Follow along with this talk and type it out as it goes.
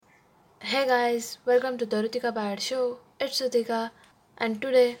Hey guys, welcome to the Ritika Bad Show. It's Ritika, and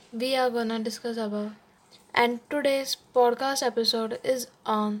today we are gonna discuss about. And today's podcast episode is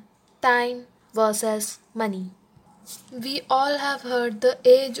on time versus money. We all have heard the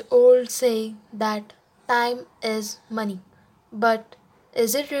age old saying that time is money. But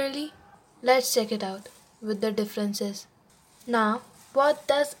is it really? Let's check it out with the differences. Now, what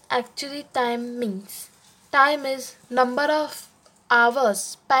does actually time means? Time is number of hours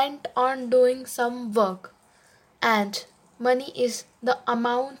spent on doing some work and money is the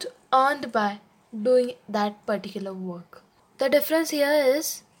amount earned by doing that particular work. The difference here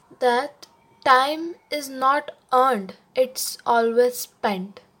is that time is not earned, it's always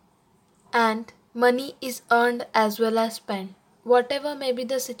spent, and money is earned as well as spent. Whatever may be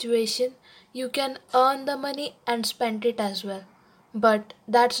the situation, you can earn the money and spend it as well. But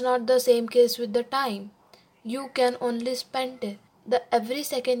that's not the same case with the time. You can only spend it. The every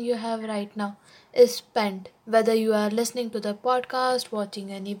second you have right now is spent, whether you are listening to the podcast,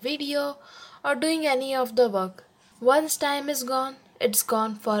 watching any video, or doing any of the work. Once time is gone, it's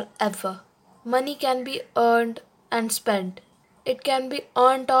gone forever. Money can be earned and spent. It can be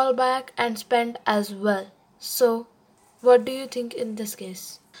earned all back and spent as well. So, what do you think in this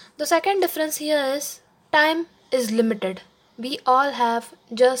case? The second difference here is time is limited. We all have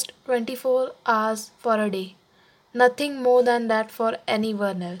just 24 hours for a day. Nothing more than that for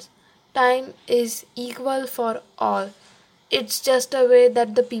anyone else. Time is equal for all. It's just a way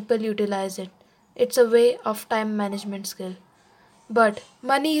that the people utilize it. It's a way of time management skill. But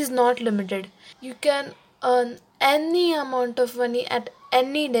money is not limited. You can earn any amount of money at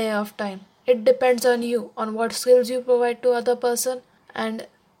any day of time. It depends on you, on what skills you provide to other person and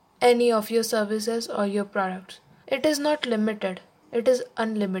any of your services or your products. It is not limited. It is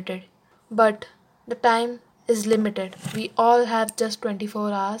unlimited. But the time is limited. We all have just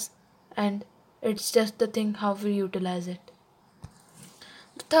 24 hours and it's just the thing how we utilize it.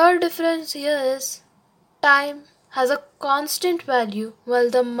 The third difference here is time has a constant value while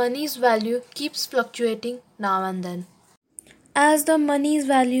the money's value keeps fluctuating now and then. As the money's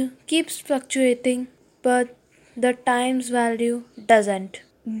value keeps fluctuating, but the time's value doesn't.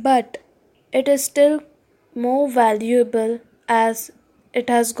 But it is still more valuable as it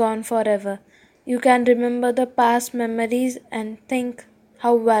has gone forever. You can remember the past memories and think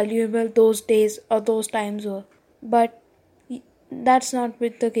how valuable those days or those times were. But that's not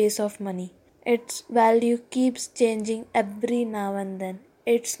with the case of money. Its value keeps changing every now and then.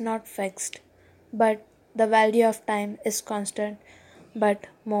 It's not fixed. But the value of time is constant but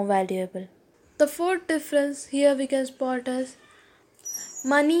more valuable. The fourth difference here we can spot is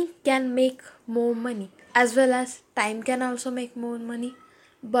money can make more money as well as time can also make more money,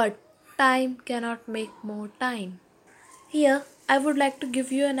 but time cannot make more time. Here, I would like to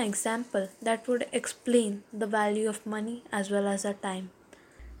give you an example that would explain the value of money as well as the time.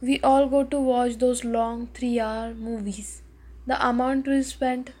 We all go to watch those long 3-hour movies. The amount we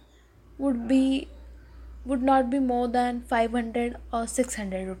spent would be would not be more than 500 or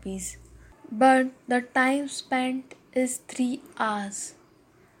 600 rupees. But the time spent is 3 hours.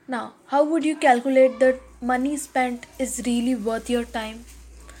 Now, how would you calculate that money spent is really worth your time?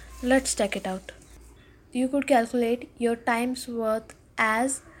 Let's check it out. You could calculate your time's worth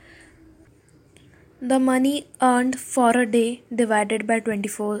as the money earned for a day divided by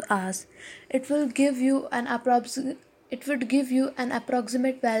 24 hours. It will give you an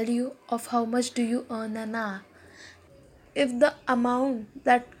approximate value of how much do you earn an hour. If the amount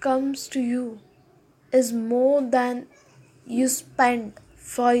that comes to you is more than you spend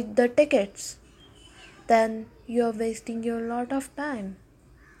for the tickets, then you're wasting your lot of time.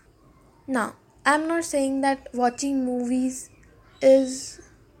 Now, I'm not saying that watching movies is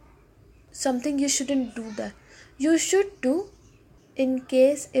something you shouldn't do that. You should do in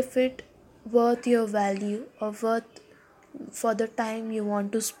case if it worth your value or worth for the time you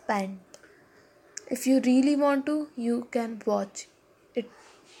want to spend. If you really want to, you can watch it.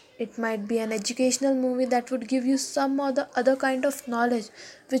 It might be an educational movie that would give you some or the other kind of knowledge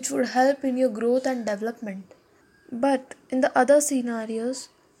which would help in your growth and development. But in the other scenarios,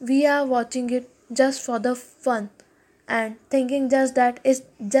 we are watching it just for the fun and thinking just that it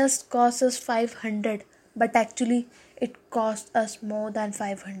just costs us 500, but actually it costs us more than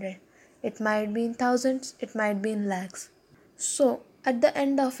 500. It might be in thousands, it might be in lakhs. So, at the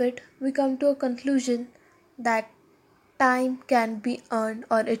end of it, we come to a conclusion that time can be earned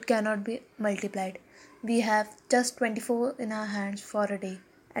or it cannot be multiplied. We have just 24 in our hands for a day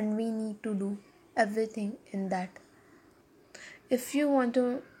and we need to do everything in that. If you want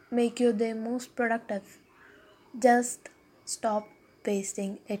to make your day most productive, just stop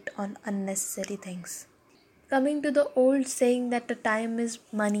wasting it on unnecessary things. Coming to the old saying that the time is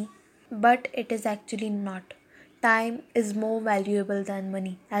money, but it is actually not. Time is more valuable than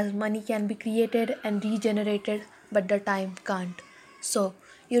money, as money can be created and regenerated, but the time can't. So,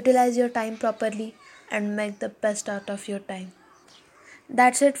 utilize your time properly and make the best out of your time.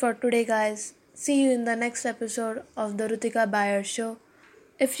 That's it for today, guys. See you in the next episode of the Rutika Bayer Show.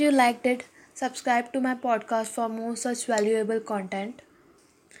 If you liked it, subscribe to my podcast for more such valuable content.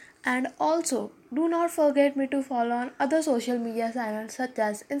 And also, do not forget me to follow on other social media channels such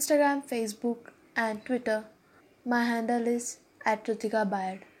as Instagram, Facebook, and Twitter. My handle is @Rutika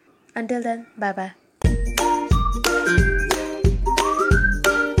Bayard. Until then, bye bye.